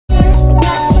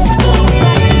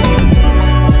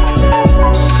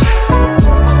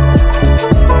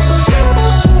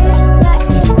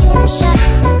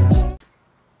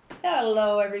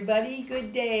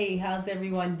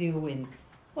everyone doing?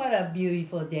 What a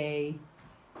beautiful day.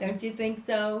 Don't you think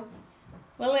so?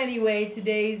 Well, anyway,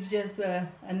 today's just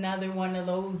another one of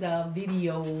those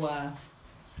video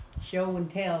show and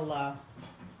tell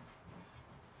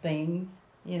things,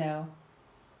 you know.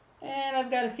 And I've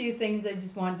got a few things I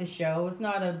just wanted to show. It's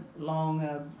not a long,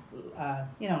 a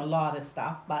lot of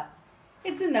stuff, but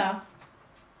it's enough.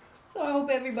 So I hope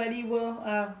everybody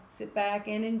will sit back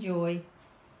and enjoy.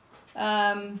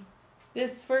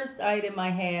 This first item I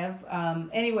have,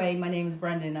 anyway, my name is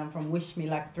Brenda and I'm from Wish Me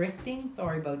Luck Thrifting.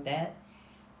 Sorry about that.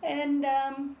 And,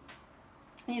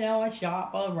 I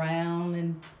shop all around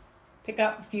and pick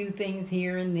up a few things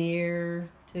here and there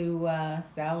to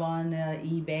sell on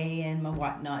eBay and my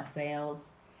whatnot sales.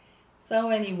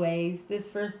 So anyways, this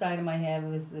first item I have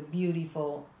is a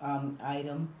beautiful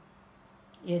item.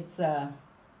 It's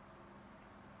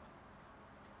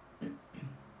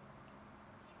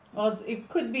well, it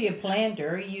could be a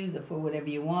planter. You use it for whatever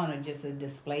you want, or just a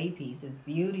display piece. It's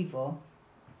beautiful.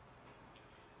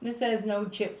 This has no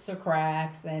chips or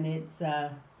cracks, and it's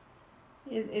a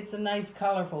nice,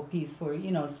 colorful piece for,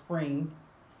 spring,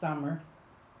 summer.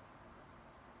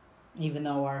 Even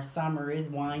though our summer is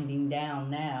winding down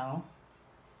now,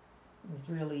 it was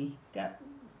really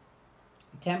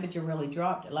temperature really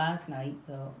dropped last night,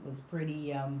 so it was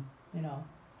pretty,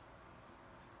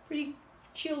 pretty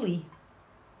chilly.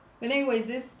 But anyways,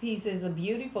 this piece is a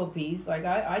beautiful piece. Like,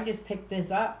 I just picked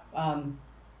this up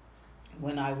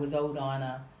when I was out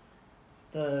on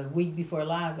the week before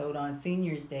last, out on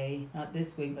Senior's Day. Not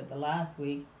this week, but the last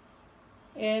week.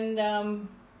 And,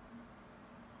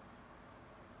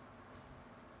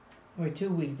 or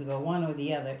 2 weeks ago, one or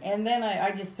the other. And then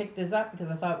I just picked this up because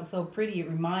I thought it was so pretty. It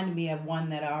reminded me of one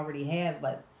that I already have,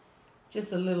 but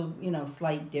just a little,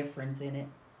 slight difference in it.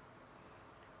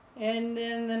 And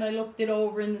then I looked it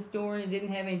over in the store and it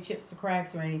didn't have any chips or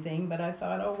cracks or anything. But I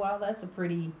thought, oh, wow, that's a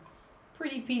pretty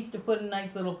piece to put a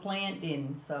nice little plant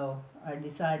in. So I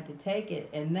decided to take it.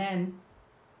 And then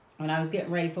when I was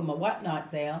getting ready for my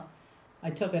whatnot sale, I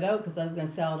took it out because I was going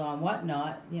to sell it on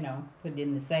whatnot, put it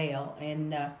in the sale.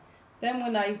 And then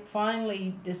when I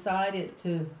finally decided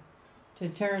to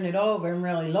turn it over and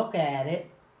really look at it,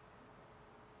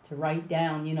 to write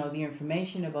down, the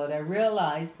information about it, I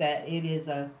realized that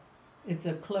it's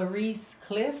a Clarice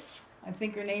Cliff, I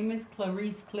think her name is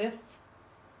Clarice Cliff,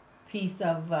 piece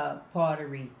of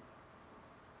pottery.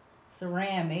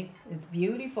 Ceramic. It's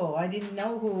beautiful. I didn't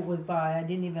know who it was by. I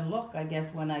didn't even look, I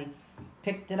guess, when I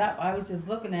picked it up. I was just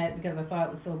looking at it because I thought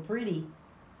it was so pretty.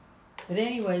 But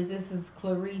anyways, this is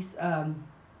Clarice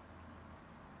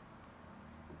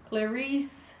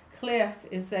Cliff,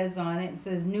 it says on it. It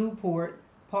says Newport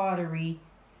Pottery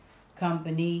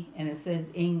Company, and it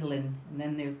says England. And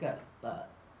then there's got, but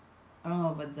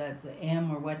that's an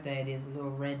M or what that is, a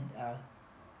little red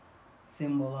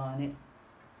symbol on it.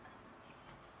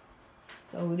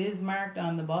 So it is marked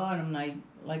on the bottom.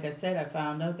 Like I said, I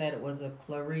found out that it was a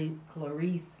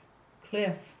Clarice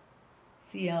Cliff,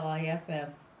 C-L-I-F-F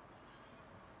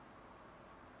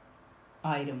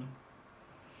item.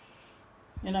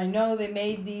 And I know they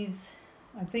made these,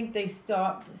 I think they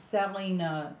stopped selling,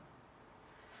 or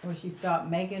she stopped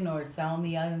making or selling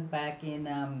the items back in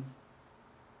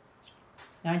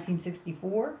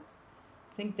 1964. I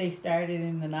think they started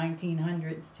in the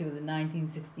 1900s to the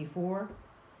 1964.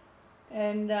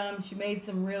 And she made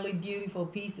some really beautiful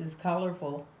pieces,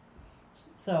 colorful.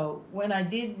 So when I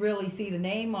did really see the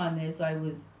name on this, I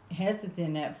was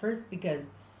hesitant at first because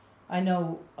I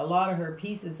know a lot of her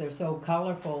pieces are so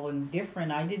colorful and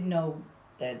different. I didn't know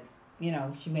that,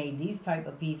 she made these type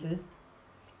of pieces.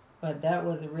 But that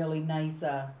was a really nice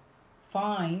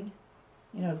find.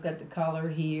 It's got the color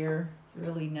here. It's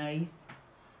really nice.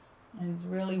 And it's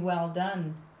really well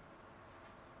done.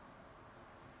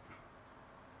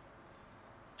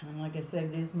 And like I said,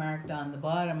 it is marked on the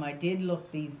bottom. I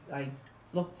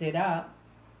looked it up.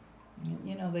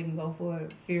 They can go for a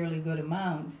fairly good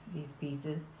amount, these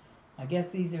pieces. I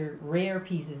guess these are rare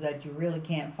pieces that you really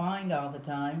can't find all the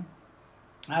time.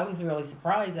 I was really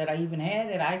surprised that I even had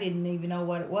it. I didn't even know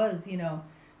what it was,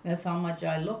 That's how much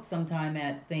I look sometime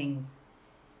at things.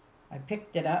 I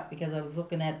picked it up because I was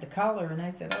looking at the color and I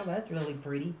said, oh, that's really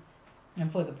pretty.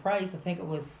 And for the price, I think it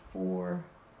was four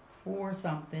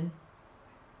something.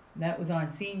 That was on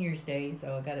Senior's Day,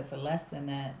 so I got it for less than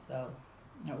that. So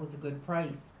that was a good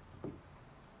price.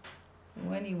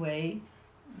 So anyway,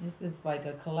 this is like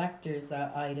a collector's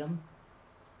item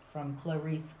from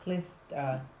Clarice Cliff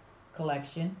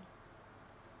collection.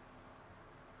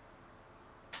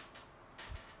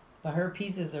 But her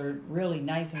pieces are really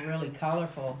nice and really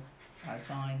colorful. I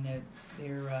find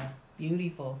they're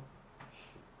beautiful.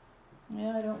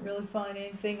 Yeah, I don't really find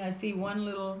anything. I see one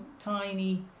little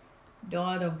tiny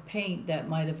dot of paint that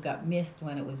might have got missed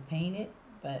when it was painted,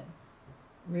 but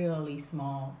really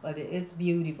small. But it's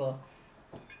beautiful,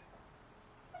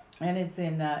 and it's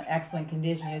in excellent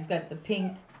condition. It's got the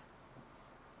pink.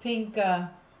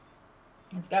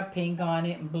 It's got pink on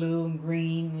it and blue and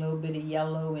green, a little bit of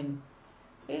yellow, and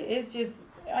it's just,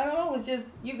 I don't know. It's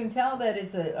just, you can tell that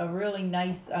it's a really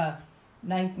nice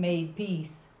made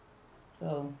piece.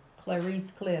 So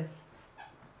Clarice Cliff.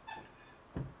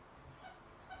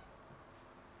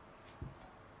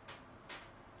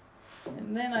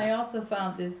 And then I also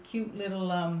found this cute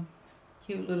little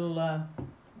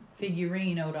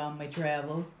figurine out on my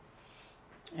travels,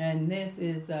 and this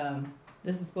is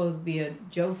supposed to be a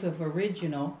Joseph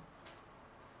original.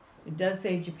 It does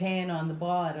say Japan on the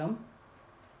bottom,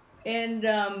 and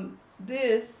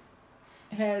this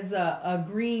has a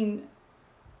green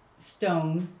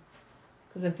stone,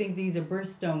 because I think these are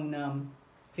birthstone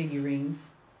figurines.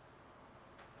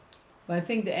 But I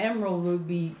think the emerald would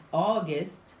be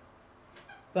August.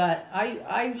 But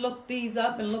I looked these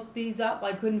up and looked these up.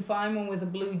 I couldn't find one with a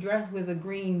blue dress with a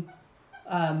green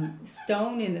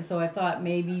stone in it. So I thought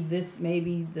maybe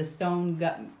the stone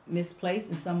got misplaced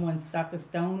and someone stuck a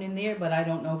stone in there, but I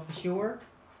don't know for sure.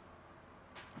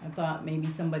 I thought maybe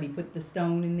somebody put the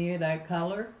stone in there, that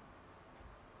color.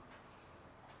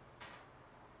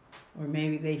 Or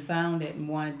maybe they found it and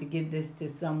wanted to give this to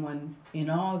someone in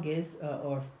August,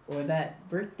 or that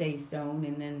birthday stone,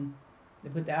 and then they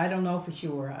put that. I don't know for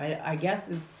sure. I guess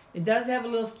it does have a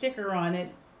little sticker on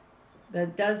it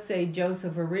that does say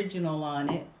Joseph Original on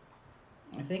it.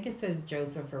 I think it says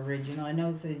Joseph Original. I know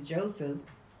it says Joseph.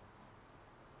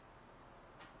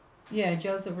 Yeah,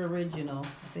 Joseph Original.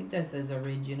 I think that says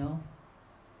Original.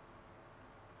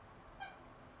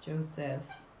 Joseph.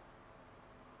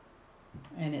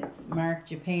 And it's marked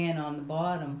Japan on the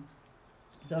bottom.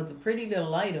 So it's a pretty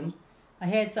little item. I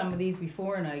had some of these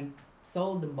before and I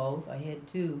sold them both. I had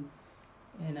two.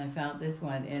 And I found this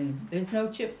one. And there's no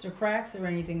chips or cracks or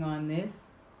anything on this.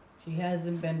 She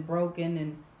hasn't been broken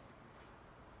and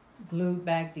glued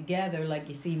back together like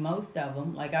you see most of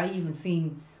them. Like I even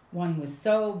seen one was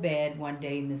so bad one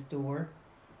day in the store.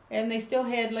 And they still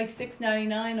had like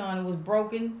 $6.99 on it. It was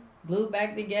broken, glued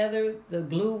back together. The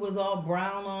glue was all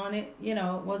brown on it. You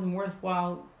know, it wasn't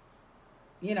worthwhile.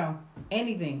 You know,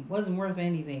 anything. Wasn't worth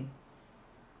anything.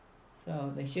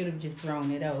 So they should have just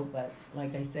thrown it out. But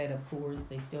like I said, of course,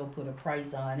 they still put a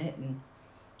price on it and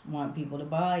want people to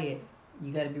buy it.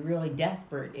 You got to be really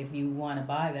desperate if you want to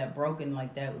buy that broken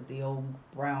like that with the old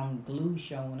brown glue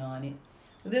showing on it.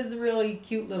 But this is a really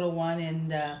cute little one,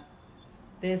 and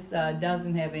this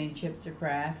doesn't have any chips or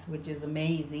cracks, which is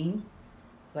amazing.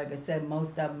 It's like I said,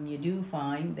 most of them you do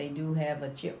find, they do have a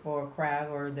chip or a crack,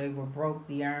 or they were broke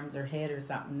the arms or head or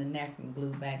something, the neck, and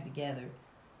glued back together.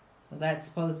 So that's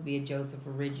supposed to be a Joseph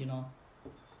Original.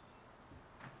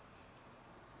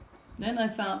 Then I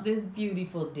found this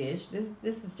beautiful dish. This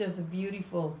is just a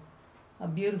beautiful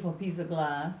piece of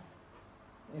glass.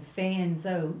 It fans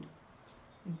out.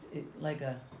 It's like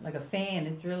a fan.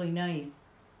 It's really nice.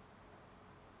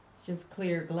 It's just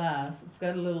clear glass. It's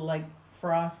got a little like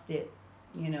frosted,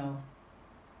 you know,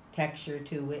 texture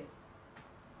to it.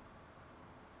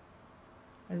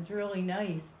 It's really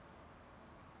nice.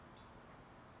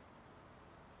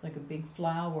 It's like a big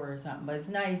flower or something, but it's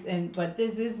nice. But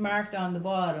this is marked on the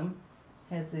bottom.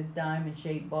 Has this diamond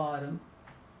shaped bottom,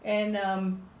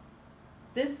 and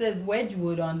this says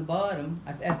Wedgwood on the bottom.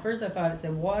 At first I thought it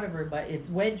said Waterford, but it's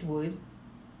Wedgwood.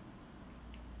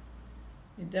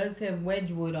 It does have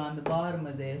Wedgwood on the bottom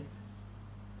of this.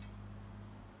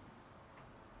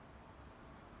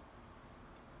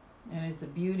 And it's a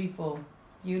beautiful,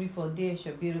 beautiful dish,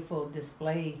 a beautiful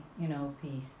display, you know,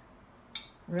 piece.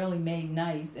 Really made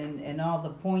nice, and all the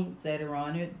points that are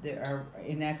on it, they are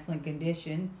in excellent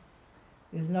condition.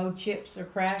 There's no chips or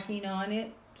cracking on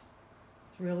it.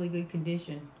 It's really good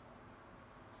condition.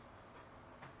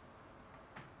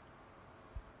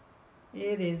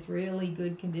 It is really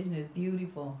good condition. It's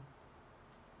beautiful.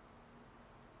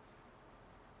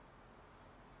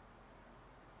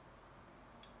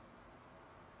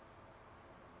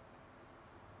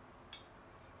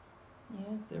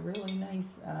 Yeah, it's a really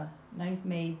nice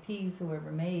made piece, whoever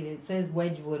made it. It says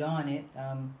Wedgwood on it,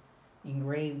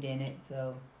 engraved in it,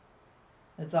 so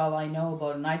that's all I know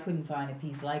about it. And I couldn't find a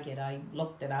piece like it. I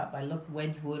looked it up. I looked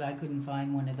Wedgwood. I couldn't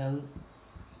find one of those.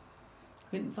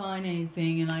 Couldn't find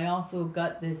anything. And I also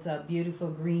got this beautiful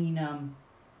green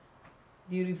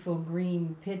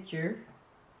picture.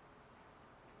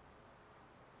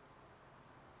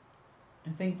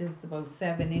 I think this is about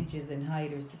 7 inches in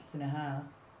height, or 6.5.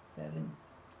 7.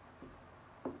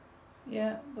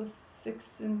 Yeah, it was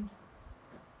 6 and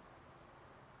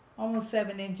almost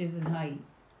 7 inches in height.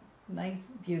 It's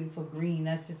nice, beautiful green.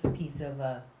 That's just a piece of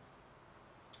that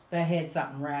had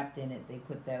something wrapped in it. They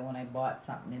put that when I bought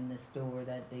something in the store,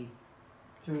 that they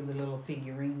threw the little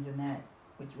figurines in that,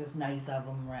 which was nice of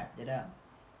them, wrapped it up.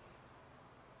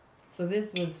 So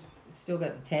this was still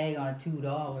got the tag on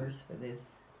 $2 for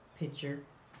this picture,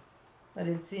 but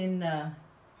it's in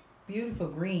beautiful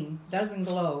green. Doesn't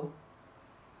glow,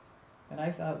 but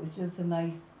I thought it was just a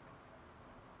nice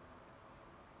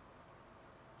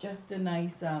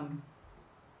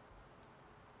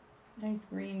nice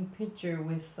green picture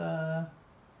with I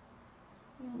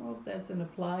don't know if that's an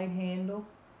applied handle.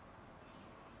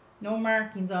 No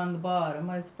markings on the bottom.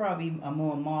 It's probably a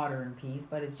more modern piece,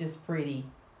 but it's just pretty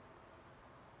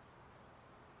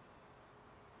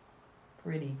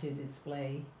to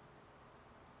display.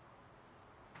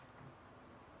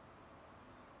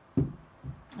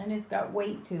 And it's got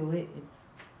weight to it. It's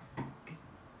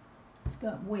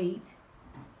got weight.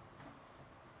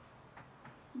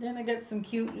 Then I got some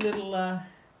cute little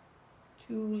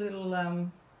 2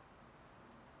 little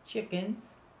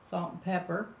chickens, salt and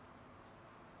pepper,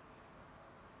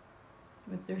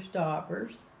 with their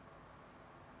stoppers.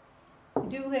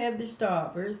 They do have their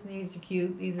stoppers. These are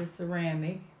cute. These are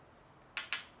ceramic.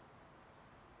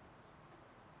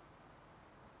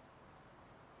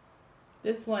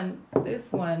 This one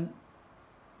has the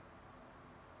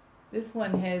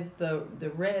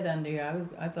red under here.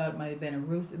 I thought it might have been a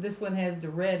rooster. This one has the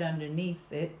red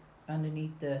underneath it,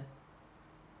 underneath the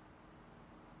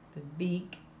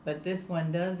beak, but this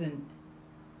one doesn't.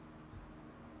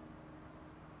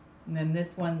 And then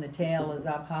this one, the tail is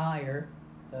up higher.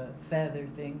 The feather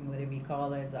thing, whatever you call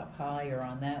that, is up higher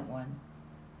on that one.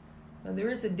 So there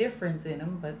is a difference in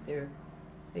them, but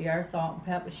they are salt and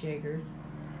pepper shakers.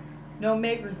 No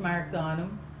maker's marks on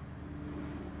them,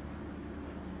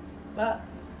 but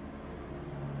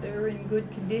they're in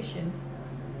good condition.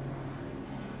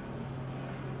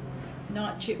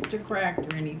 Not chipped or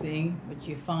cracked or anything, which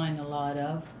you find a lot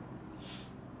of.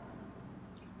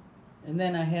 And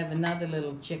then I have another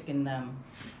little chicken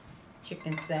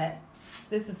set.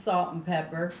 This is salt and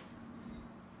pepper.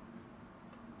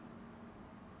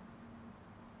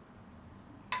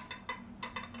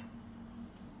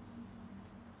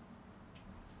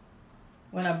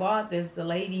 When I bought this, the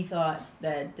lady thought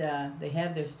that they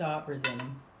have their stoppers in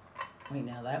them. Wait,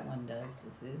 now that one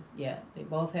does. Yeah, they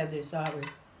both have their stoppers.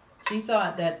 She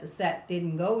thought that the set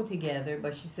didn't go together,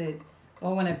 but she said,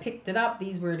 well, when I picked it up,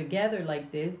 these were together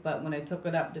like this, but when I took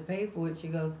it up to pay for it, she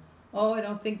goes, oh, I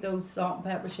don't think those salt and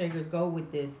pepper shakers go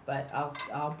with this, but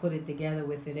I'll put it together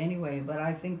with it anyway. But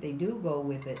I think they do go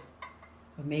with it.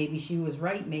 But maybe she was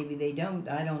right, maybe they don't.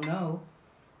 I don't know.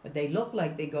 But they look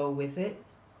like they go with it.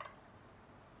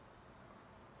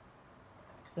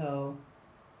 So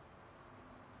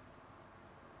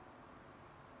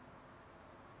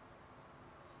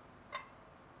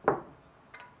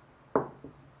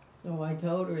I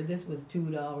told her this was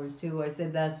 $2 too. I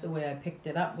said that's the way I picked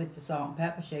it up, with the salt and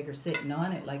pepper shaker sitting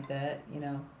on it like that, you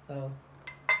know. So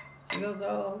she goes,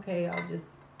 oh, okay, I'll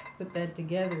just put that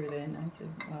together then. I said,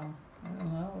 well, I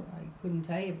don't know. I couldn't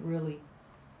tell you if it really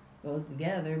goes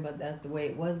together, but that's the way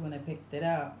it was when I picked it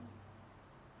up.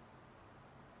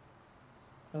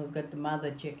 So it's got the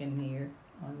mother chicken here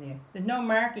on there. There's no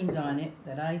markings on it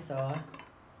that I saw.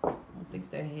 I don't think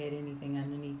they had anything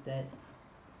underneath that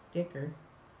sticker.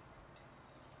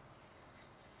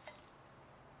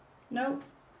 Nope.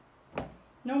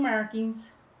 No markings.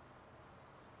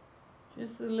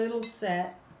 Just a little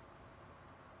set.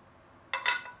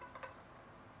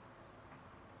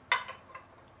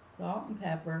 Salt and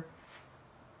pepper.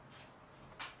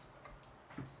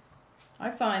 I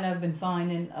find I've been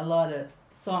finding a lot of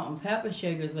salt and pepper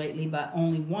shakers lately, but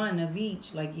only one of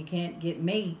each. Like, you can't get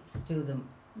mates to them.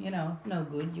 You know, it's no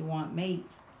good. You want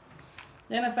mates.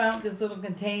 Then I found this little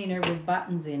container with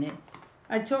buttons in it.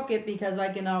 I took it because I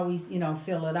can always, you know,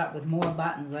 fill it up with more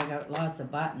buttons. I got lots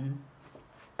of buttons.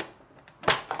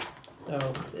 So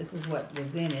this is what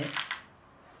was in it.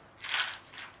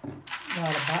 A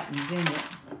lot of buttons in it.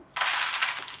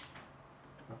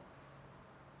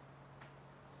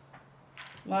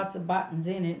 Lots of buttons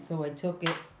in it, so I took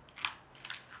it.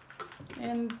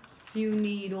 And a few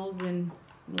needles and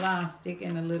some elastic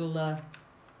and a little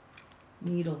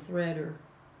needle threader.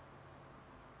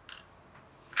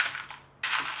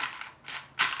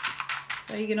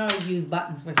 So you can always use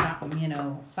buttons for something, you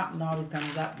know, something always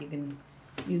comes up. You can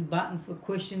use buttons for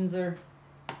cushions, or,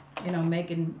 you know,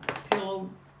 making pillow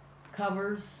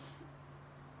covers.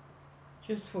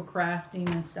 just for crafting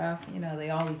and stuff. You know, they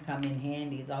always come in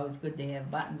handy. It's always good to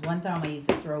have buttons. One time I used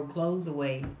to throw clothes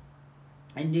away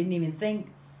and didn't even think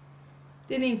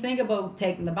about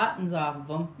taking the buttons off of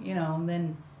them, you know. And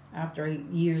then after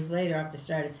years later, after I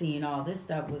started seeing all this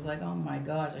stuff, it was like, oh my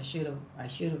gosh, I should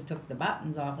have took the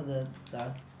buttons off of the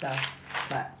stuff.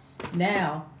 But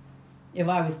now, if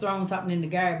I was throwing something in the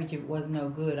garbage, if it was no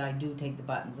good, I do take the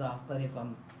buttons off. But if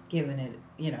I'm giving it,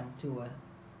 you know, to a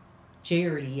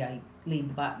charity, I leave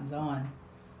the buttons on.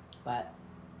 But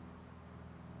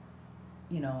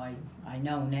you know, I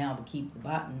know now to keep the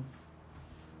buttons.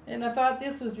 And I thought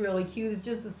this was really cute. It's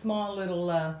just a small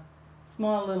little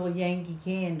Yankee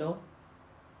candle.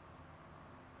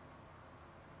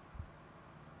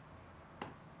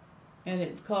 And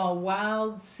it's called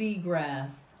Wild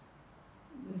Seagrass.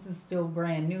 This is still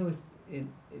brand new.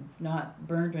 It's not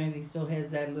burnt or anything. It still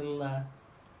has that little,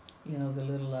 you know, the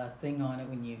little thing on it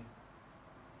when you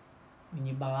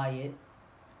buy it.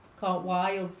 It's called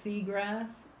Wild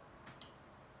Seagrass.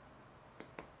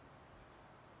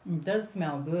 It does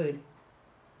smell good.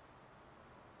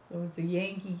 So it's a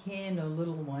Yankee candle,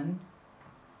 little one.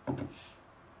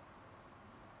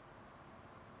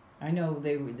 I know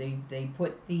they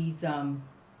put these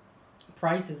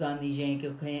prices on these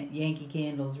Yankee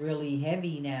candles really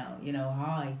heavy now, you know,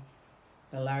 high.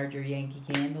 The larger Yankee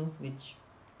candles, which,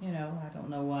 you know, I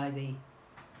don't know why they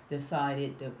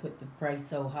decided to put the price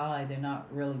so high. They're not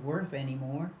really worth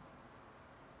anymore.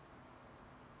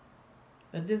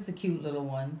 But this is a cute little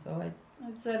one, so I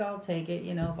said I'll take it.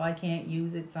 You know, if I can't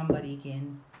use it, somebody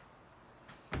can.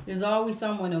 There's always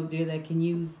someone out there that can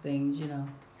use things, you know.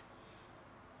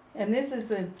 And this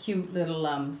is a cute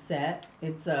little set.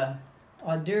 It's a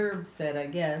hors d'oeuvre set, I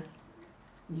guess.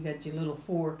 You got your little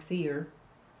forks here,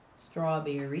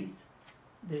 strawberries.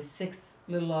 There's 6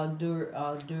 little hors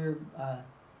d'oeuvre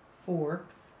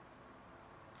forks.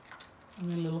 In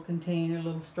a little container, a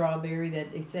little strawberry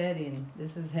that they said in.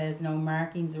 This has no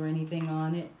markings or anything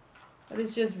on it. But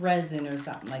it's just resin or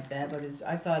something like that. But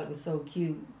I thought it was so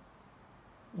cute.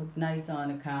 Looked nice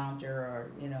on a counter or,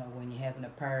 you know, when you're having a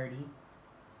party.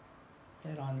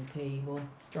 Set on the table.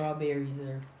 Strawberries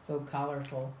are so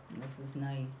colorful. And this is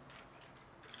nice.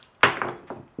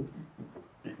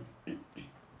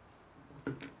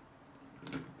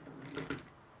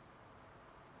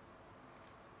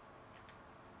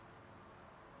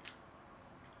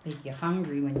 Make you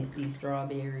hungry when you see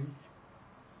strawberries.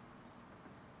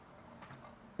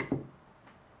 And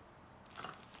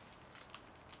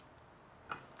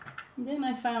then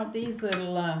I found these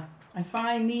little, I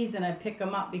find these and I pick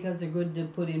them up because they're good to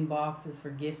put in boxes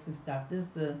for gifts and stuff.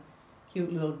 This is a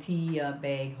cute little tea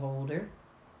bag holder.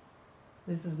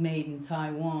 This is made in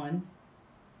Taiwan.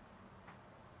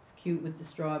 It's cute with the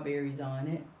strawberries on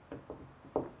it.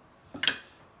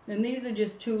 And these are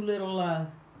just two little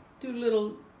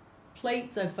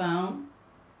plates I found.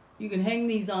 You can hang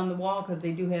these on the wall because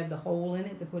they do have the hole in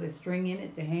it to put a string in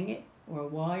it to hang it, or a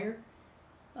wire.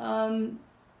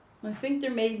 I think they're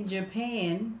made in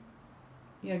Japan.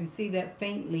 You can see that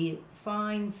faintly.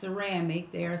 Fine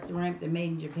ceramic. They are ceramic. They're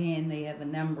made in Japan. They have a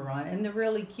number on it. And they're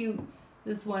really cute.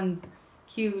 This one's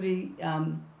cute.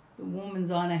 The woman's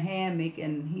on a hammock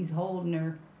and he's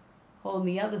holding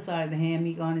the other side of the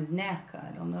hammock on his neck.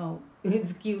 I don't know.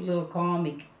 It's cute little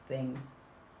comic things.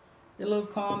 The little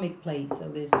comic plates. So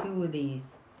there's 2 of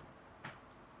these.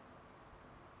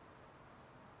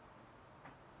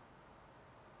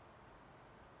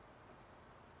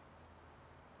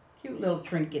 Cute little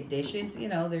trinket dishes. You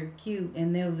know, they're cute.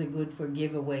 And those are good for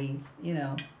giveaways, you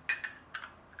know.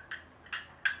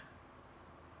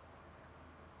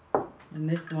 And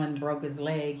this one broke his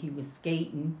leg. He was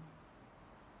skating.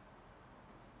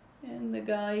 And the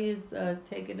guy is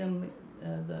taking him,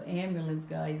 the ambulance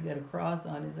guy, he's got a cross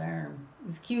on his arm.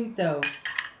 It's cute though.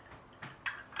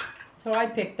 So I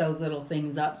picked those little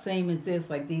things up. Same as this,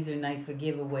 like these are nice for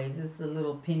giveaways. This is a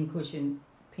little pincushion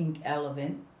pink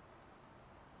elephant.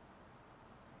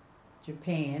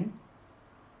 Japan.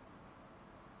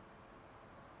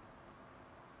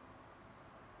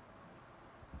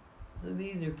 So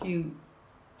these are cute.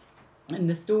 In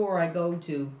the store I go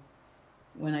to,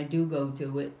 when I do go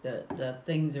to it, the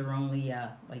things are only,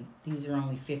 like, these are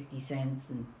only 50 cents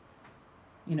and,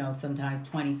 you know, sometimes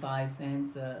 25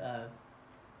 cents,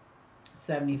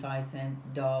 75 cents,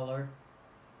 $1.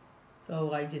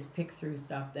 So I just pick through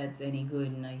stuff that's any good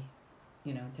and I,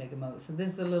 you know, take them out. So this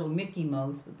is a little Mickey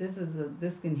Mouse, but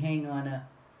this can hang on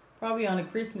probably on a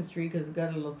Christmas tree because it's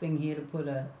got a little thing here to put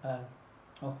a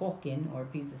hook in or a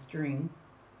piece of string.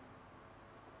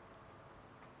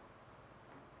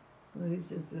 Well, it's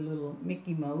just a little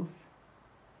Mickey Mouse.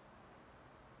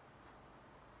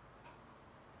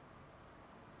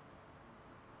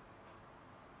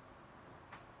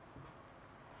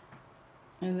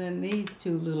 And then these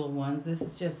two little ones. This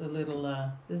is just a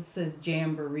little, this says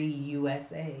Jamboree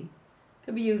USA.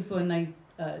 Could be used for a nice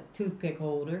toothpick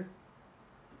holder.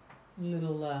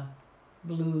 Little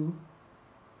blue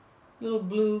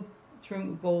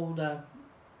trim gold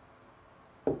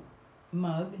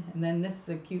mug. And then this is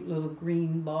a cute little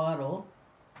green bottle.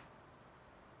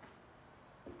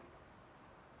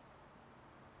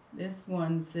 This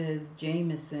one says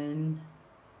Jameson,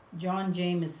 John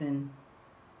Jameson,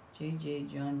 J.J.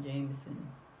 John Jameson.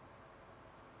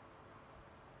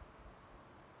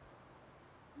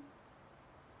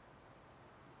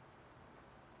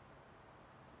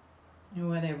 Or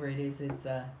whatever it is, it's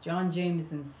John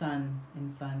Jameson's Son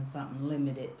and Son something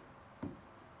limited.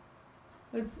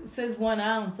 It says 1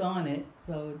 ounce on it,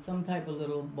 so it's some type of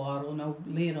little bottle, no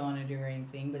lid on it or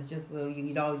anything, but it's just a little,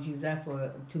 you'd always use that for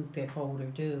a toothpick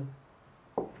holder too.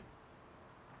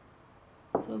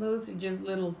 So those are just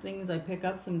little things I pick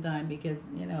up sometime because,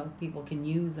 you know, people can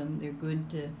use them. They're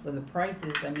good for the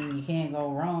prices. I mean, you can't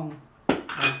go wrong by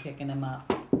picking them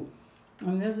up.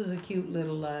 And this is a cute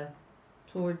little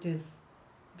tortoise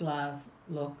glass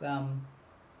look.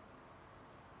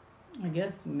 I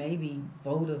guess maybe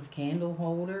votive candle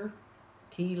holder,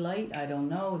 tea light. I don't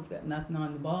know. It's got nothing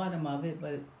on the bottom of it,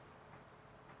 but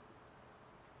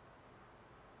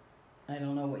I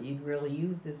don't know what you'd really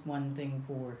use this one thing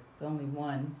for. It's only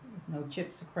one. There's no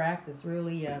chips or cracks. It's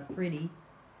really pretty.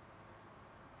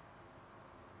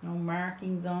 No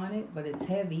markings on it, but it's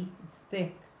heavy. It's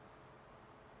thick.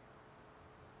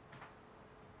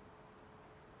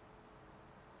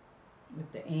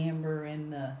 With the amber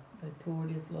and the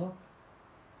tortoise look.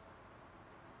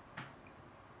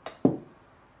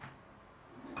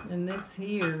 And this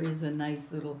here is a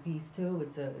nice little piece too.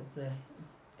 It's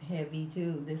heavy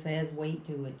too. This has weight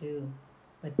to it too.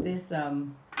 But this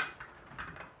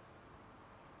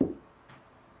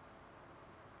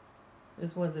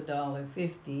this was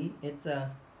 $1.50.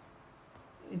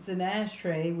 It's an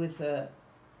ashtray with a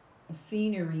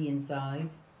scenery inside.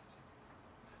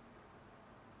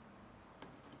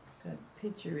 Got a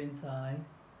picture inside.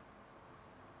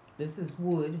 This is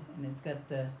wood, and it's got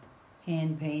the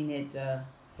hand painted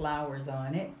flowers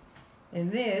on it.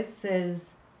 And this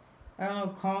says, I don't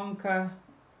know, Conca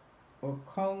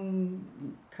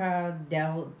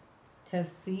del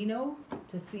Tessino,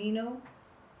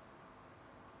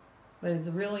 but it's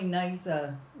a really nice.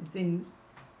 It's in,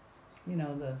 you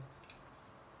know,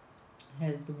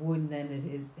 has the wood, and then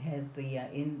it has the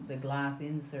in the glass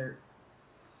insert.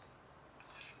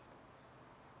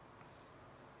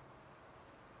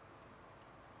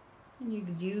 And you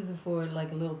could use it for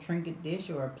like a little trinket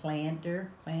dish or a plant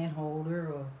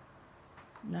holder, or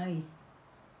nice.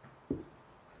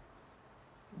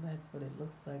 That's what it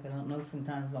looks like. I don't know,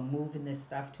 sometimes I'm moving this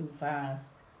stuff too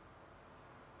fast.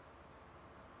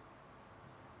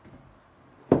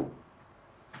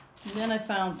 And then I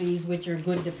found these, which are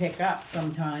good to pick up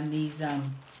sometime. These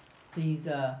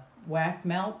wax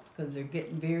melts, because they're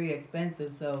getting very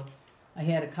expensive. So I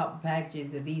had a couple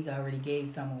packages of these. I already gave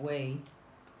some away.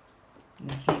 And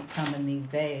they can't come in these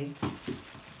bags.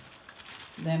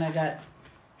 Then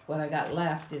what I got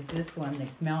left is this one. They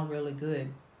smell really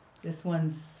good. This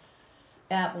one's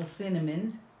apple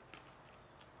cinnamon.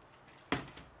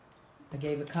 I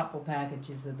gave a couple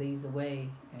packages of these away,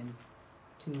 and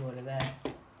 2 out of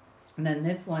that. And then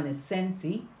this one is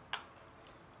Scentsy.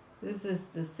 This is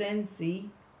the Scentsy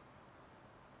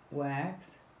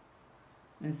wax.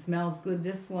 And it smells good.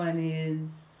 This one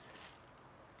is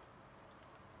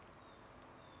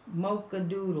Mocha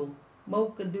Doodle.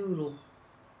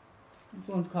 This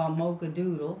one's called Mocha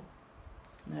Doodle.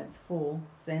 That's full.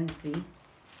 Scentsy.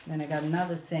 Then I got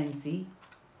another Scentsy.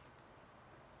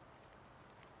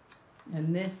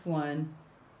 And this one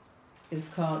is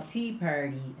called Tea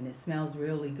Party, and it smells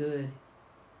really good.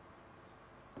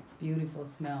 Beautiful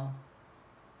smell.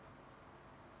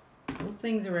 Those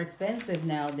things are expensive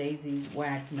nowadays, these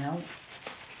wax melts.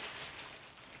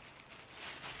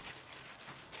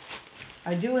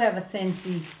 I do have a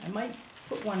Scentsy. I might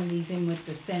put one of these in with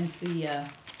the Scentsy. I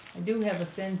do have a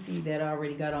Scentsy that I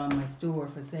already got on my store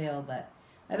for sale, but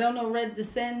I don't know, Red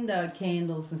Descend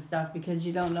candles and stuff, because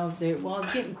you don't know if they're, well,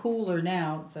 it's getting cooler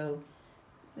now, so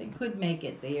they could make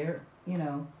it there, you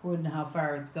know, according to how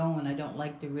far it's going. I don't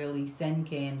like to really send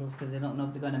candles because I don't know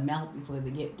if they're going to melt before they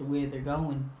get to where they're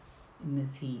going in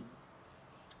this heat.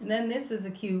 And then this is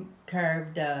a cute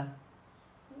carved,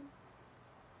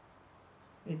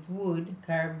 it's wood,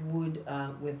 carved wood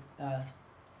with a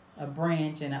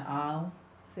branch and an owl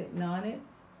sitting on it.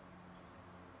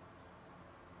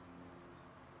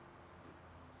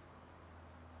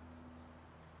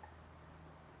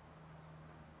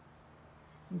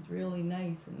 It's really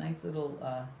nice, a nice little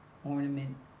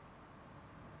ornament.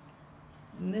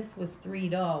 And this was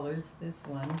 $3, this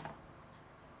one.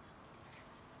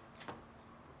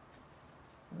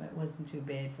 That wasn't too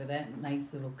bad for that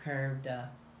nice little carved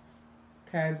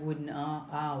wooden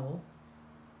owl.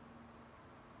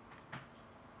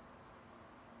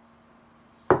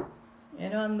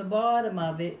 And on the bottom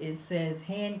of it, it says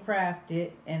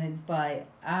handcrafted, and it's by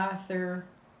Arthur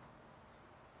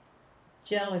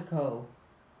Jellicoe.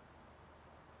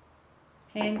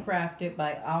 Handcrafted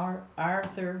by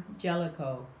Arthur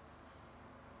Jellicoe.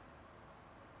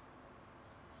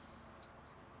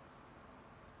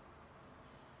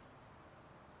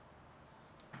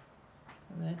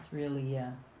 That's really,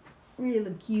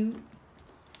 really cute.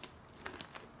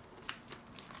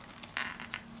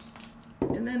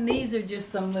 And then these are just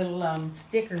some little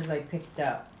stickers I picked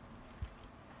up.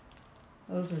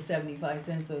 Those were 75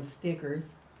 cents, those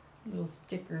stickers. Little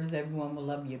stickers. Everyone will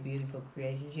love your beautiful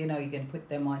creations. You know, you can put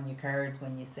them on your cards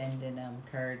when you're sending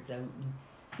cards out. And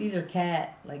these are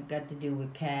cat, like got to do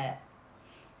with cat.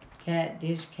 Cat,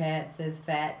 dish cat, says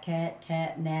fat cat,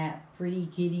 cat nap, pretty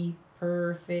kitty,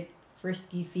 perfect,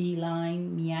 frisky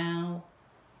feline, meow.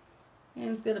 And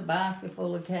it's got a basket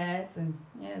full of cats, and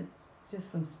yeah, it's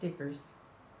just some stickers.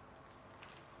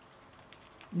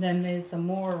 And then there's some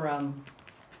more,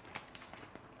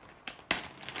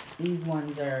 these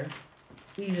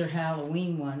are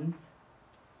Halloween ones.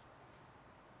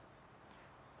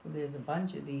 So there's a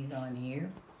bunch of these on here.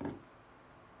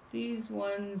 These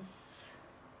ones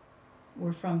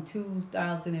were from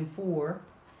 2004.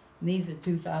 And these are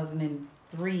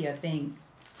 2003, I think.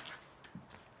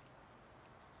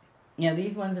 Yeah,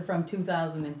 these ones are from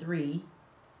 2003.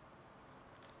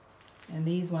 And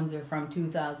these ones are from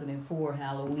 2004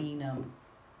 Halloween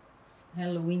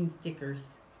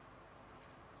stickers.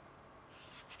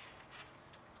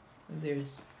 So there's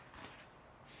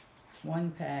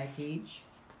one package.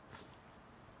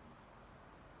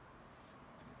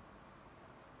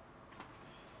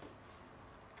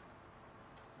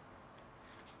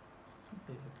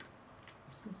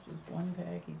 Is this just one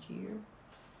package here?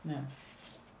 No.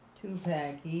 2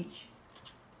 package.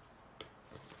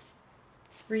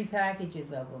 3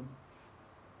 packages of them.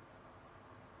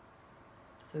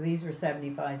 So these were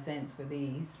 75 cents for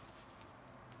these.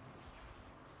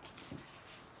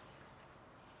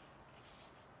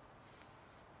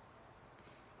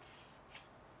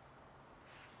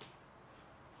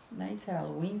 Nice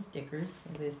Halloween stickers. So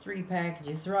there's 3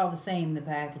 packages. They're all the same, the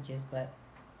packages, but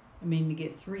I mean to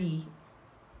get 3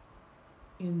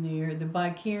 in there. They're by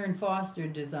Karen Foster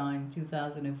design,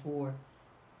 2004.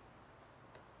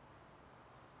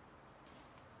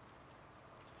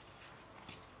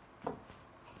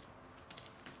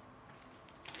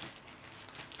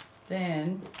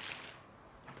 Then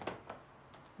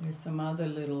there's some other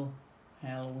little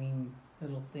Halloween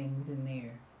little things in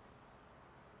there.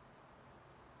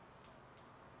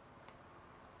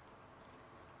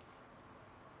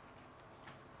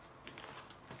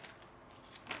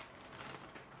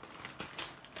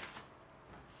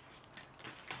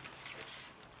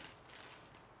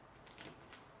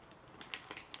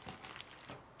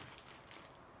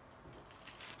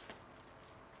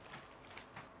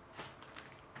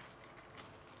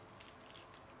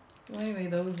 So anyway,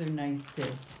 those are nice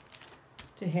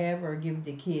to have or give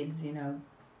to kids, you know.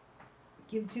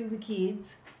 Give to the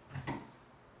kids.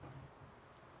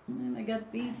 And I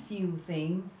got these few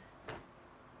things.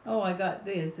 Oh, I got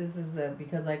this. This is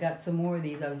because I got some more of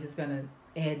these. I was just going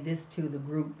to add this to the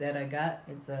group that I got.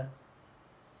 It's a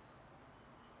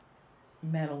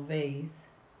metal vase.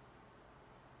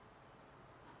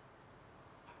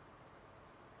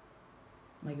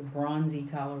 Like a bronzy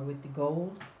color with the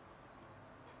gold.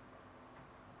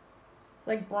 It's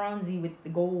like bronzy with the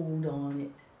gold on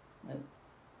it.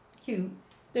 Cute.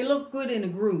 They look good in a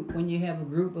group when you have a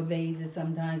group of vases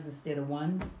sometimes instead of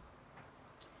one.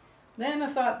 Then I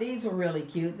thought these were really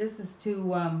cute. This is two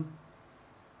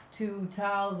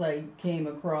tiles I came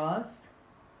across.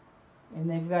 And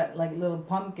they've got like little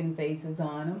pumpkin faces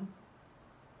on them.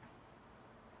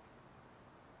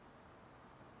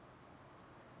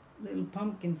 Little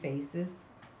pumpkin faces.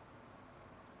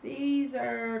 These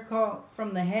are called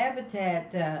from the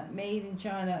Habitat, made in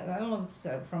China. I don't know if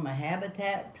it's from a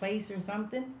Habitat place or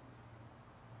something.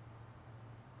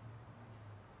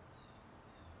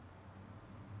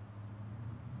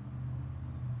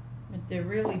 But they're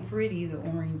really pretty, the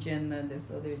orange and the,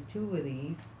 so there's 2 of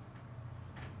these.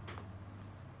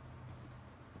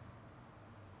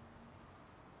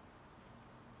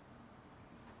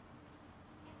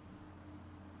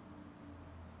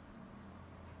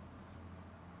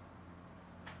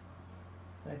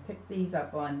 I picked these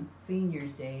up on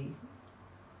Senior's Day.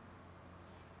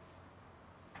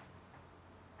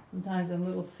 Sometimes them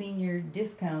little senior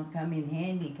discounts come in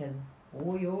handy because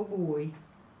boy oh boy.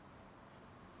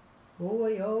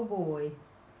 Boy oh boy.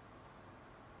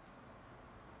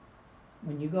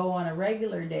 When you go on a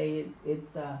regular day,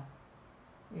 it's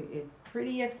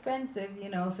pretty expensive, you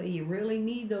know, so you really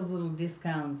need those little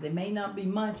discounts. They may not be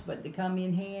much, but they come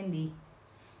in handy.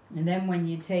 And then when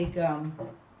you take some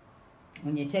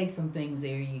things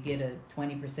there, you get a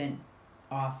 20%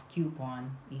 off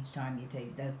coupon each time you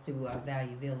take. That's to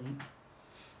Value Village.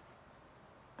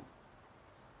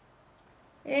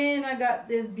 And I got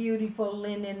this beautiful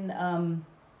linen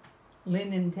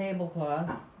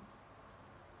tablecloth,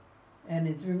 and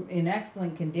it's in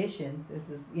excellent condition. This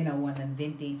is, you know, one of them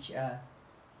vintage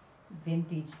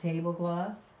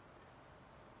tablecloth.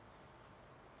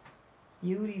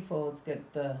 Beautiful. It's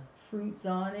got the fruits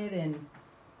on it, and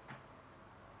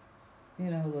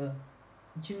you know, the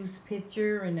juice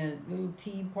pitcher and a little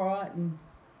teapot and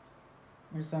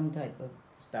or some type of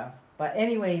stuff. But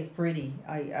anyway, it's pretty.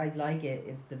 I like it.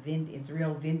 It's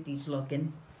real vintage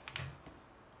looking.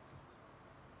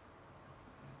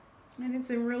 And it's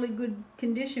in really good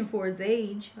condition for its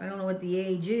age. I don't know what the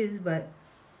age is, but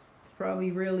it's probably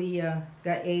really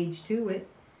got age to it.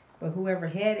 But whoever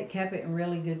had it kept it in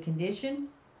really good condition.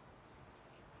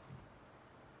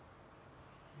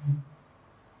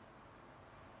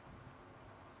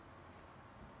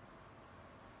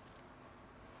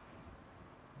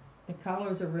 The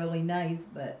colors are really nice,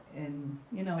 and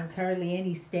you know, there's hardly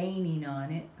any staining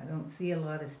on it. I don't see a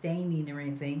lot of staining or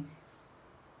anything.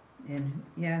 And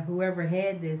yeah, whoever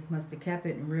had this must have kept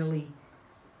it in really,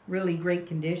 really great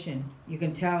condition. You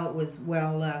can tell it was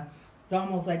well, it's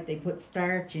almost like they put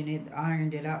starch in it,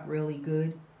 ironed it up really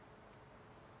good.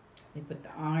 They put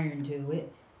the iron to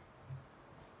it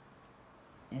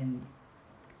and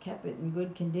kept it in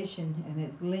good condition, and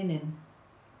it's linen.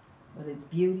 But it's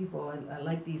beautiful. I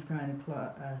like these kind of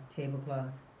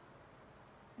tablecloths.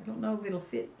 I don't know if it'll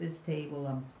fit this table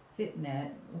I'm sitting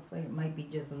at. Looks like it might be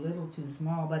just a little too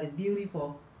small, but it's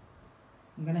beautiful.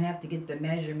 I'm going to have to get the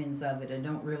measurements of it. I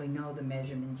don't really know the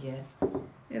measurements yet.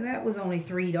 And that was only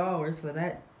 $3 for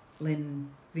that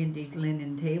vintage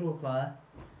linen tablecloth.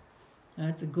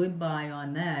 That's a good buy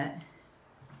on that.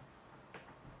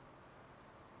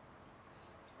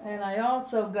 And I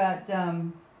also got...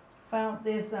 found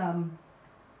this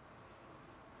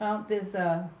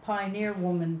Pioneer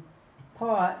Woman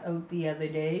pot out the other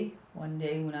day, one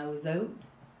day when I was out.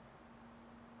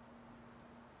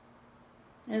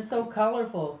 And it's so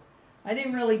colorful. I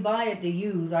didn't really buy it to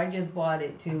use. I just bought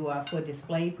it for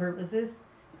display purposes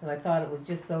because I thought it was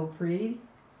just so pretty.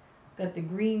 Got the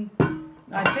green.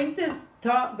 I think this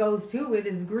top goes to it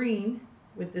is green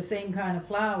with the same kind of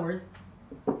flowers.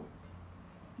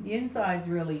 The inside's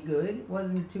really good. It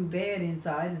wasn't too bad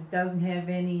inside. It doesn't have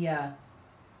any,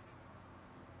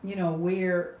 you know,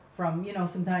 wear from, you know,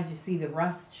 sometimes you see the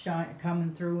rust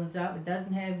coming through and stuff. It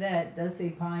doesn't have that. It does say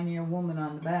Pioneer Woman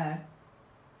on the back.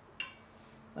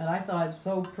 But I thought it was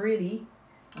so pretty.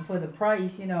 And for the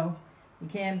price, you know, you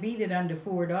can't beat it under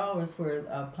 $4 for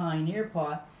a Pioneer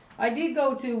pot. I did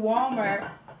go to Walmart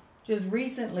just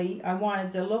recently. I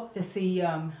wanted to look to see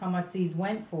how much these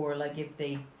went for, like if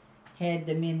they had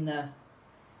them in the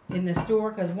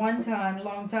store, because one time, a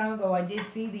long time ago, I did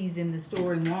see these in the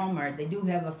store in Walmart. They do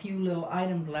have a few little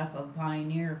items left of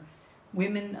Pioneer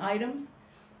women items,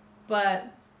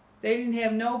 but they didn't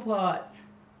have no pots,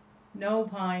 no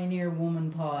Pioneer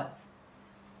woman pots.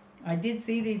 I did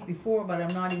see these before, but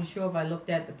I'm not even sure if I looked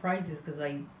at the prices because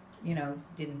I, you know,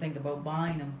 didn't think about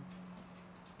buying them.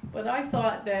 But I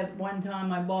thought that one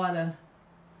time I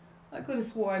could have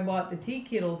swore I bought the tea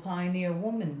kettle Pioneer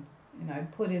Woman. And I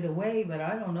put it away, but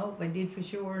I don't know if I did for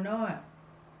sure or not.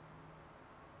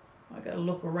 I gotta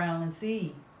look around and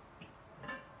see.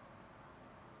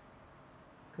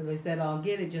 Because I said I'll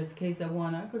get it just in case I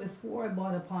want. I could have swore I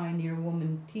bought a Pioneer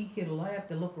Woman tea kettle. I have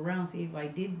to look around and see if I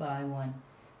did buy one.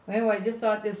 But anyway, I just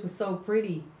thought this was so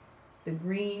pretty. The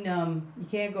green, you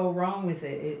can't go wrong with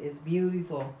it. It's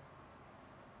beautiful.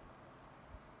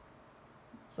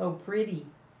 So pretty.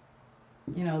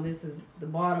 You know, this is the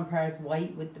bottom part's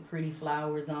white with the pretty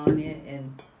flowers on it,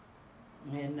 and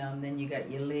then you got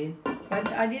your lid.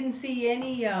 But I didn't see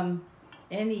any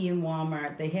in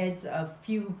Walmart. They had a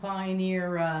few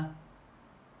Pioneer,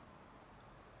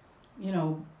 you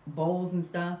know, bowls and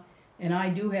stuff. And I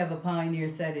do have a Pioneer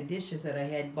set of dishes that I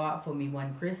had bought for me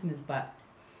one Christmas, but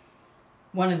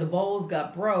one of the bowls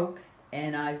got broke,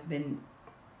 and I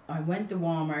went to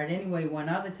Walmart anyway one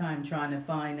other time trying to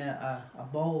find a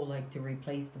bowl, like to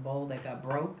replace the bowl that got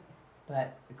broke.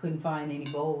 But I couldn't find any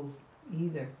bowls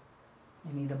either.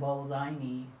 Any of the bowls I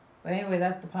need. But anyway,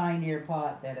 that's the Pioneer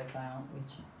pot that I found,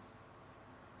 which,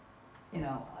 you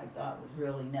know, I thought was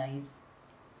really nice.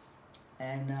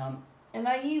 And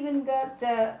I even got,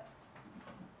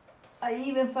 I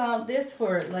even found this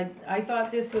for it. Like, I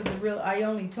thought this was a real, I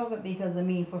only took it because, I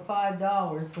mean, for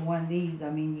 $5 for one of these,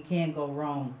 I mean, you can't go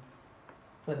wrong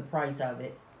for the price of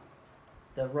it.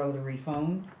 The rotary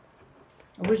phone.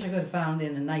 I wish I could have found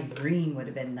in a nice green, would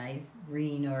have been nice.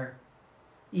 Green or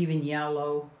even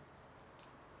yellow.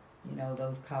 You know,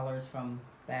 those colors from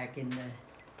back in the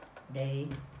day.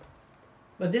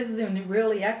 But this is in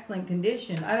really excellent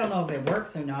condition. I don't know if it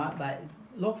works or not, but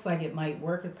it looks like it might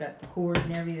work. It's got the cord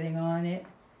and everything on it.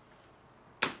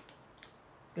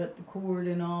 It's got the cord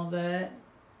and all that.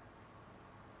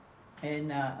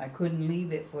 And I couldn't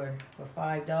leave it for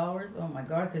 $5. Oh my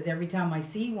God, because every time I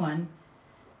see one,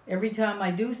 every time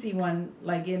I do see one,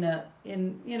 like in a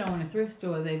thrift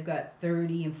store, they've got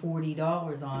 $30 and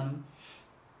 $40 on them.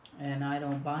 And I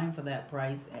don't buy them for that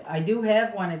price. I do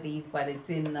have one of these, but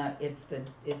it's in the it's the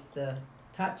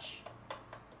touch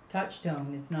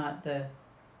tone. It's not the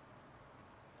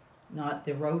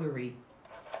rotary.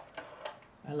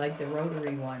 I like the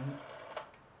rotary ones.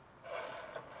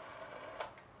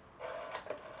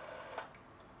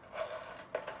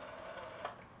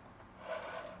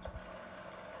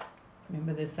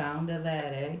 Remember the sound of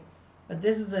that, eh? But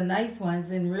this is a nice one. It's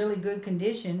in really good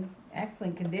condition.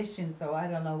 Excellent condition, so I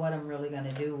don't know what I'm really going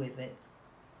to do with it.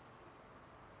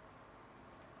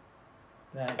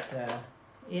 But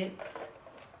it's,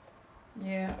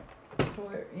 yeah,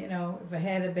 for, you know, if it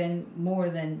had been more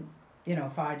than, you know,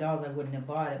 $5, I wouldn't have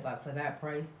bought it, but for that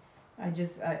price, I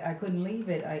couldn't leave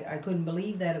it. I couldn't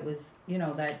believe that it was, you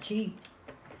know, that cheap.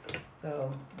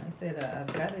 So I said,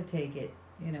 I've got to take it,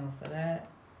 you know, for that.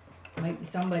 Might be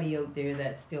somebody out there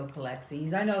that still collects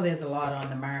these. I know there's a lot on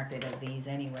the market of these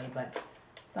anyway, but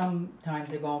sometimes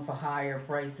they're going for higher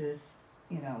prices,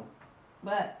 you know.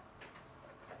 But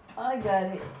I got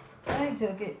it. I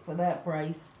took it for that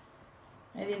price.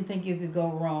 I didn't think you could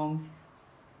go wrong.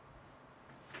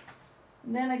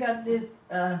 And then I got this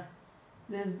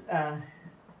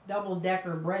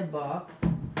double-decker bread box.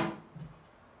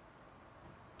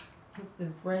 Took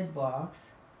this bread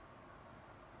box.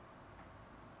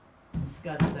 It's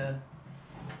got the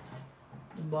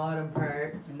bottom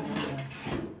part and then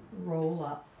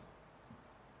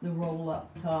the roll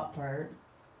up top part.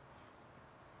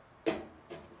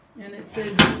 And it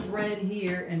says bread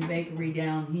here and bakery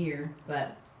down here,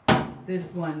 but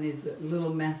this one is a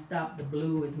little messed up. The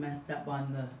blue is messed up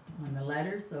on the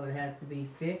letters, so it has to be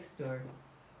fixed. Or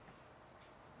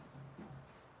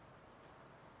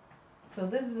so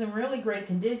this is in really great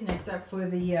condition, except for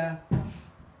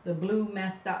the blue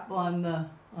messed up on the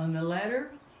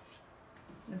letter.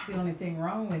 That's the only thing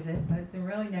wrong with it, but it's a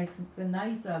really nice. It's a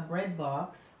nice bread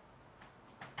box.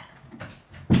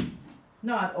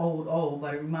 Not old,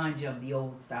 but it reminds you of the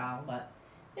old style. But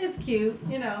it's cute,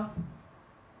 you know.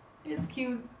 It's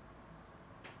cute.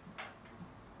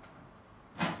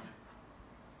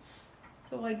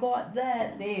 So I got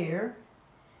that there,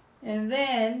 and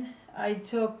then I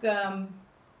took. I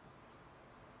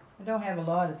don't have a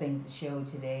lot of things to show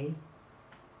today.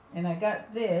 And I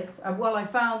got this. Well, I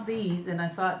found these, and I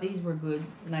thought these were good,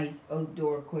 nice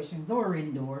outdoor cushions, or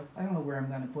indoor. I don't know where I'm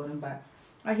going to put them, but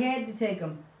I had to take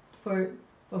them for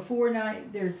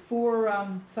 $4.99. There's 4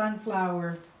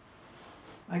 sunflower.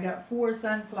 I got 4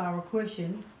 sunflower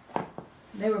cushions.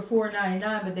 They were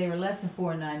 $4.99, but they were less than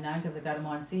 $4.99 because I got them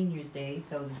on Senior's Day.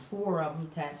 So there's 4 of them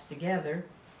attached together.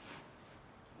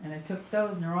 And I took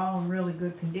those, and they're all in really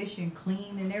good condition,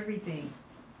 clean and everything.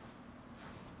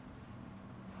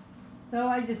 So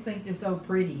I just think they're so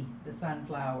pretty, the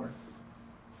sunflower.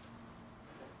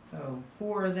 So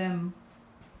 4 of them.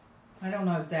 I don't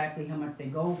know exactly how much they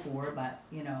go for, but,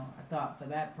 you know, I thought for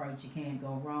that price you can't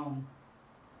go wrong.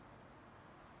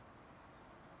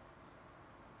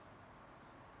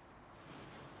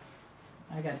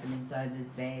 I got them inside this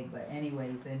bag, but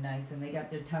anyways, they're nice, and they got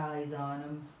their ties on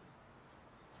them.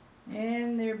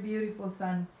 And they're beautiful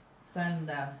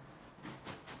sunflower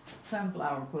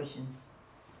cushions.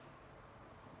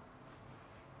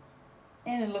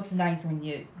 And it looks nice when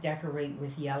you decorate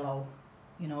with yellow.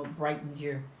 You know, it brightens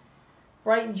your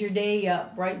day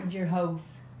up, brightens your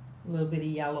house. A little bit of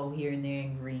yellow here and there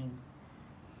and green.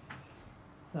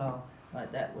 So,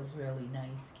 but that was really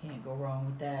nice. Can't go wrong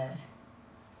with that.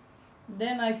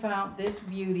 Then I found this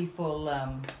beautiful,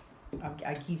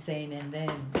 I keep saying and then.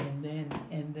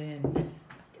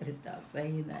 Gotta stop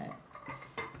saying that.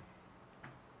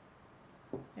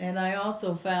 And I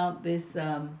also found this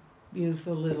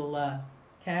Beautiful little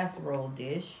casserole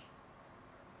dish.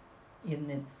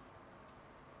 And it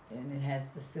has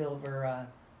the silver,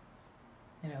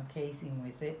 casing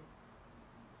with it.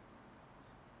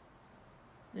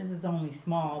 This is only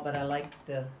small, but I like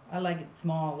it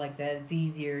small like that. It's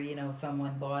easier,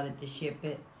 someone bought it to ship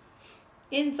it.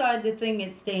 Inside the thing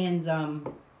it stands,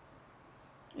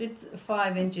 it's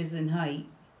 5 inches in height.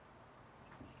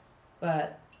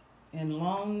 But in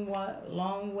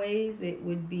long ways, it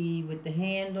would be with the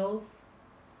handles.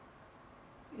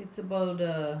 It's about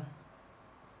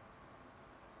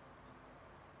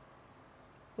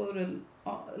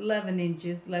 11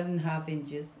 inches, 11.5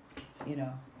 inches,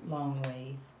 long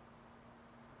ways.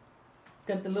 It's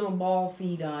got the little ball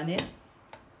feet on it.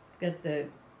 It's got the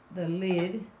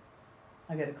lid.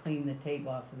 I gotta clean the tape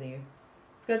off of there.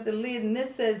 It's got the lid, and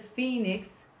this says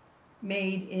Phoenix,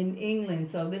 made in England.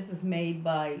 So this is made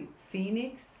by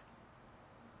Phoenix.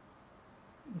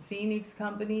 The Phoenix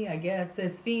company, I guess. It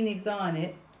says Phoenix on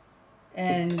it.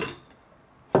 And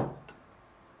it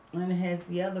has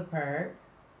the other part.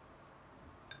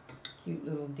 Cute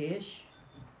little dish.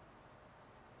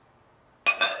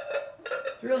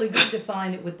 It's really good to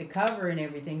find it with the cover and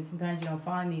everything. Sometimes you don't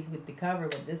find these with the cover,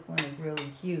 but this one is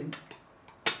really cute.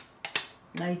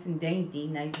 It's nice and dainty,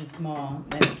 nice and small.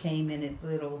 And it came in its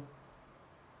little,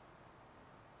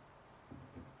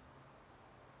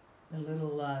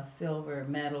 silver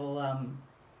metal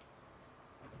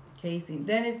casing.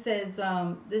 Then it says,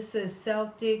 this says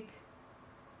Celtic.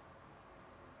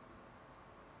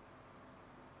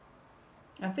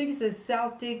 I think it says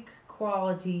Celtic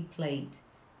quality plate,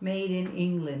 made in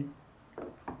England.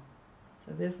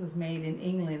 So this was made in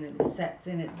England, and it sets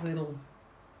in its little,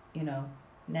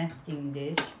 nesting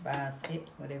dish, basket,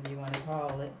 whatever you want to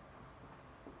call it.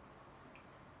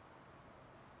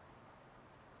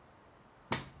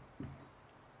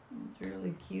 It's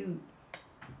really cute.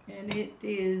 And it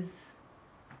is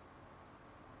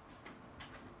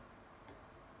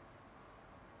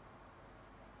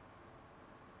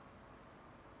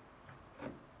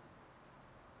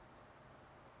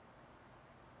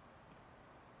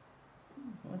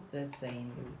what's that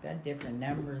saying? It's got different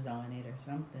numbers on it or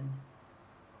something.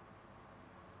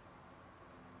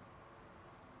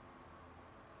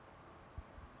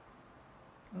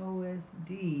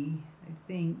 OSD, I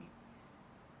think.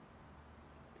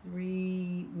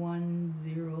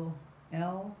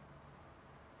 310L.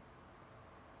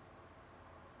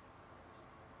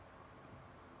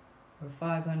 Or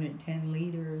 510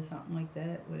 liter or something like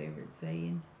that, whatever it's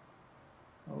saying.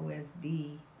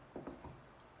 OSD.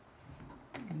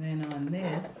 And then on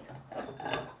this,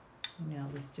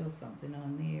 there's still something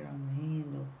on there on the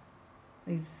handle.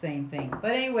 It's the same thing.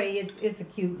 But anyway, it's a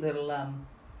cute little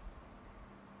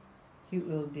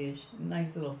dish.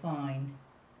 Nice little find.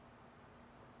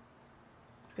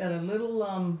 It's got a little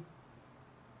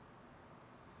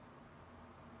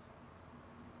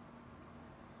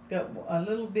it's got a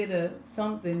little bit of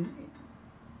something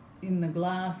in the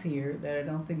glass here that I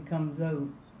don't think comes out.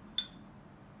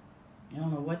 I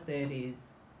don't know what that is.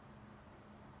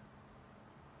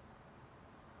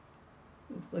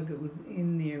 Looks like it was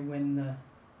in there when the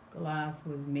glass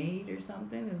was made or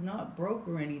something. It's not broke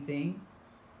or anything.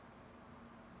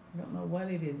 I don't know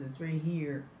what it is. It's right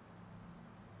here.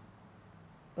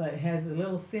 But it has a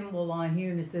little symbol on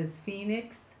here, and it says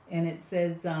Phoenix, and it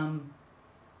says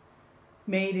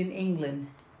made in England.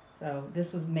 So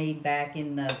this was made back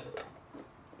in the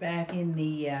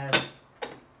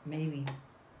maybe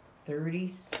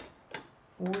 30s,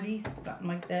 40s, something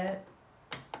like that.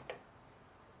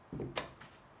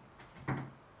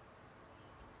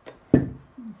 Let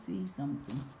me see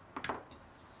something.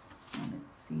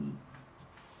 Let's see.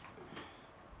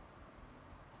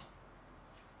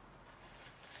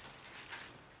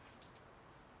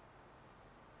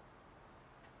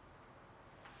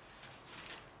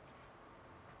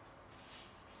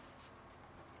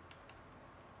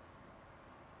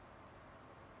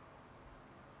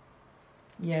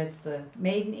 Yeah, it's the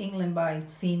Made in England by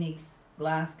Phoenix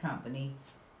Glass Company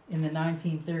in the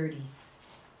 1930s.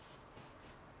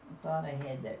 I thought I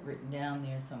had that written down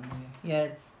there somewhere. Yeah,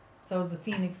 it's a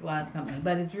Phoenix Glass Company,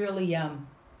 but it's really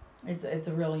it's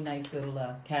a really nice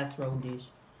little casserole dish.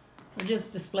 Or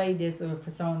just display this, or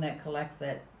for someone that collects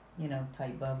that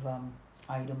type of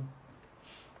item.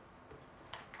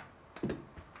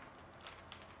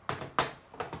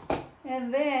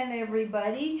 And then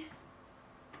everybody,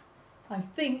 I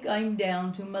think I'm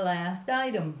down to my last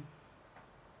item.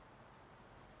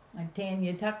 Like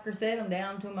Tanya Tucker said, I'm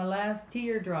down to my last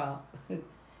teardrop.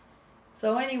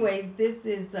 So anyways, this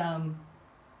is, I'll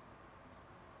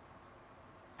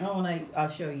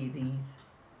show you these.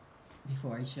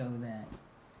 before I show that.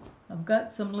 I've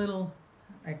got some little,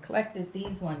 I collected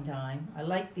these one time. I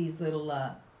like these little,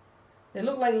 they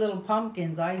look like little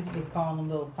pumpkins. I just call them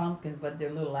little pumpkins, but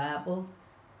they're little apples.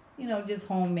 You know, just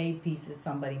homemade pieces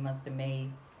somebody must have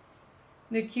made.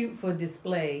 They're cute for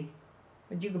display,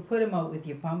 but you could put them out with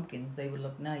your pumpkins. They would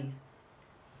look nice.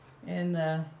 And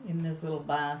in this little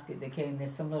basket that came,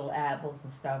 there's some little apples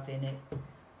and stuff in it.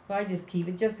 So I just keep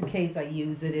it just in case I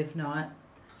use it. If not,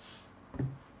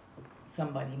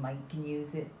 somebody can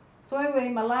use it. So anyway,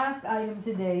 my last item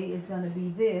today is going to be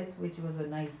this, which was a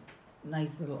nice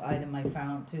little item I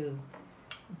found too.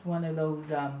 It's one of those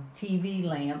TV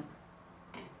lamp.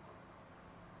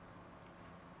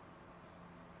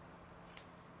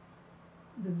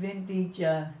 The vintage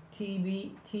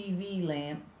TV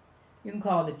lamp. You can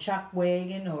call it a chuck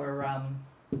wagon or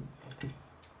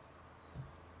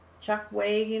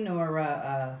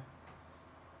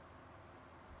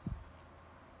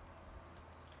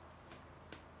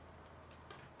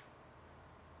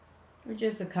or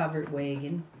just a covered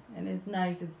wagon. And it's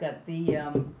nice. It's got the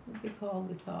what they call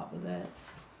the top of that.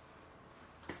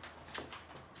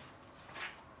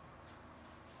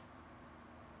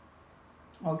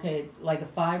 Okay, it's like a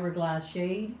fiberglass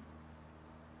shade.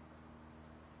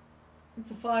 It's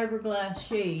a fiberglass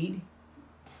shade.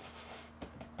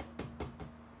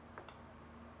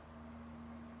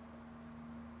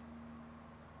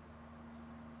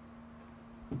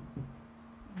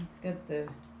 It's got the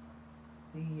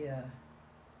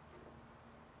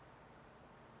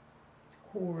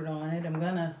cord on it. I'm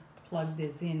gonna plug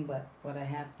this in, but what I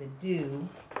have to do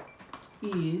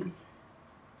is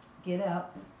get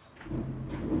up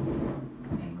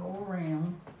and go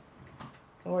around.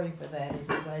 Sorry for that,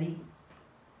 everybody.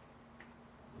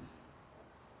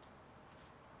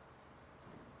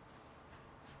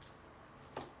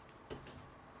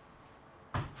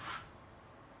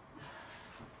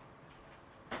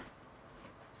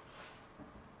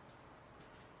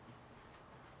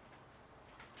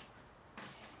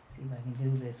 See if I can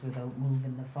do this without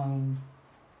moving the phone.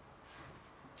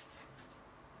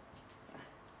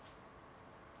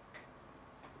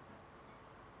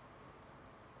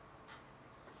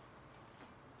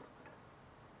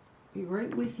 Be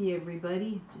right with you,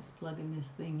 everybody. Just plugging this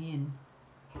thing in.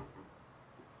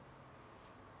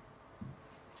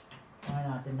 Try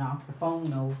not to knock the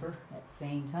phone over at the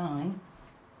same time.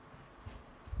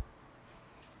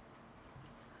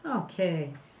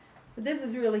 Okay. But this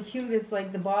is really cute. It's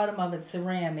like the bottom of it's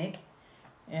ceramic.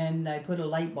 And I put a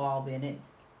light bulb in it.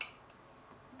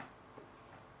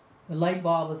 The light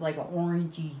bulb is like an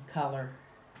orangey color.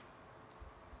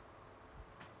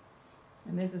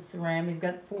 And this is ceramic. It's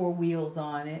got 4 wheels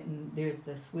on it, and there's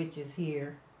the switches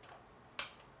here.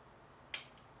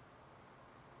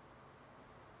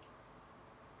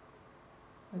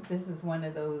 But this is one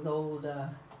of those old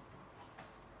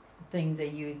things they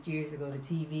used years ago, the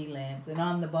TV lamps. And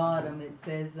on the bottom it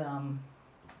says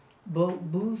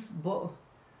Boozyware,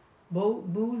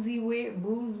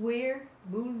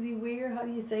 how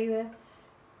do you say that?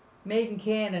 Made in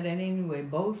Canada anyway.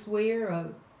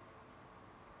 Bouseware,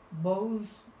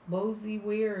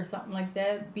 Bouseware or something like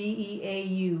that.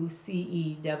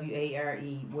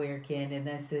 Beauceware, Ware Canada. And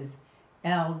that says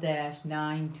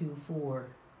L-924.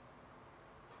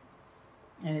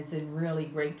 And it's in really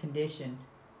great condition.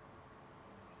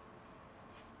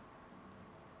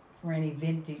 For any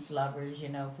vintage lovers, you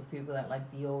know, for people that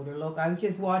like the older look. I was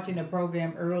just watching a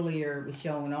program earlier. It was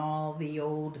showing all the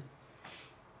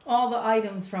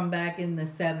items from back in the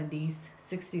 70s,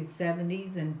 60s,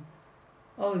 70s, and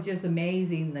oh, it's just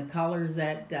amazing the colors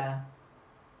that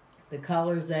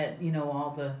you know,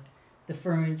 all the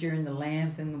furniture and the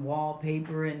lamps and the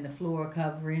wallpaper and the floor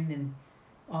covering and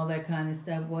all that kind of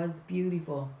stuff was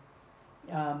beautiful.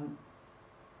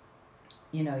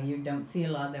 You know, you don't see a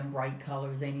lot of them bright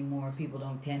colors anymore. People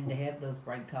don't tend to have those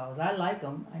bright colors. I like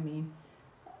them. I mean,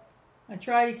 I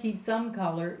try to keep some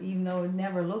color, even though it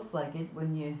never looks like it.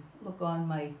 When you look on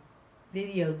my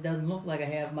videos, it doesn't look like I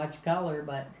have much color,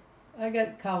 but I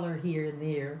got color here and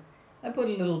there. I put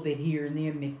a little bit here and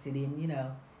there, mix it in, you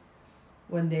know.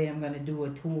 One day I'm going to do a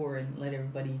tour and let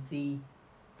everybody see.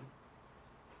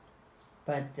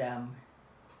 But,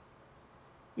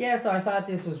 yeah, so I thought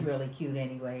this was really cute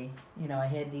anyway. You know, I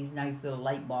had these nice little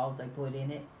light bulbs I put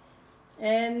in it.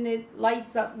 And it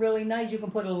lights up really nice. You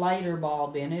can put a lighter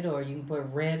bulb in it, or you can put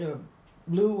red or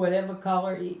blue, whatever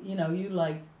color, you know, you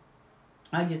like.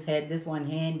 I just had this one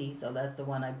handy, so that's the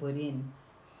one I put in.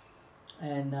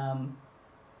 And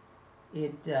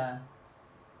it's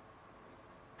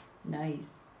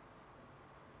nice.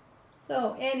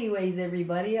 So anyways,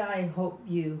 everybody, I hope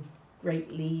you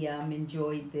greatly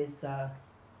enjoyed this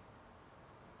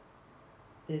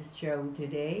this show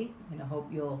today, and I hope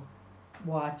you'll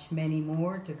watch many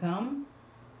more to come.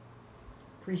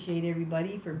 Appreciate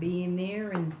everybody for being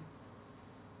there and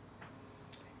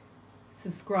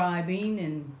subscribing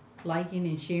and liking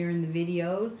and sharing the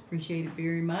videos. Appreciate it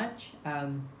very much.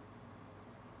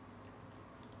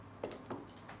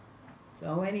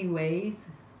 So anyways,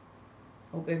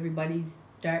 hope everybody's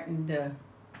starting to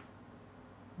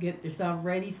get themselves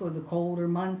ready for the colder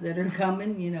months that are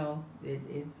coming. You know,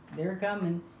 they're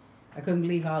coming. I couldn't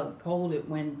believe how cold it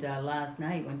went last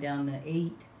night. Went down to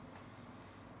 8.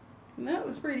 And that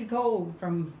was pretty cold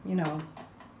from, you know,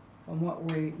 from what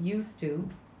we're used to.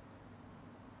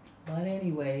 But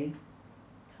anyways,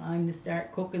 time to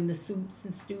start cooking the soups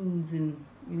and stews and,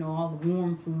 you know, all the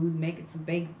warm foods, making some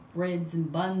baked breads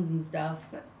and buns and stuff.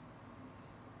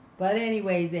 But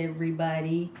anyways,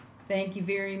 everybody, thank you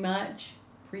very much.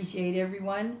 Appreciate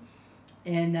everyone.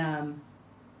 And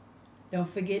don't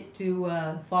forget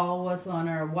to follow us on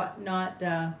our Whatnot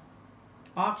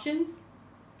auctions.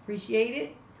 Appreciate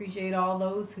it. Appreciate all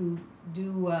those who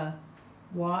do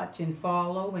watch and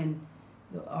follow, and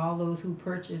all those who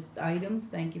purchased items.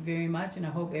 Thank you very much, and I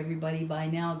hope everybody by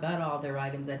now got all their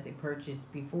items that they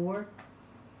purchased before.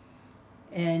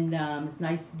 And it's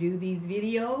nice to do these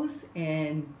videos,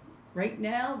 and right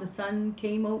now the sun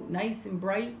came out nice and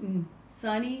bright and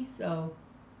sunny, so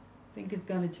I think it's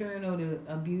going to turn out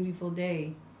a beautiful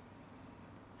day.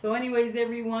 So anyways,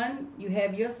 everyone, you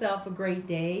have yourself a great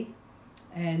day,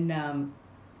 and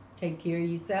take care of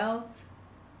yourselves.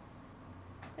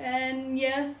 And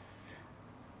yes,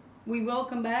 we will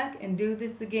come back and do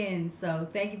this again. So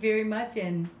thank you very much,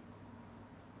 and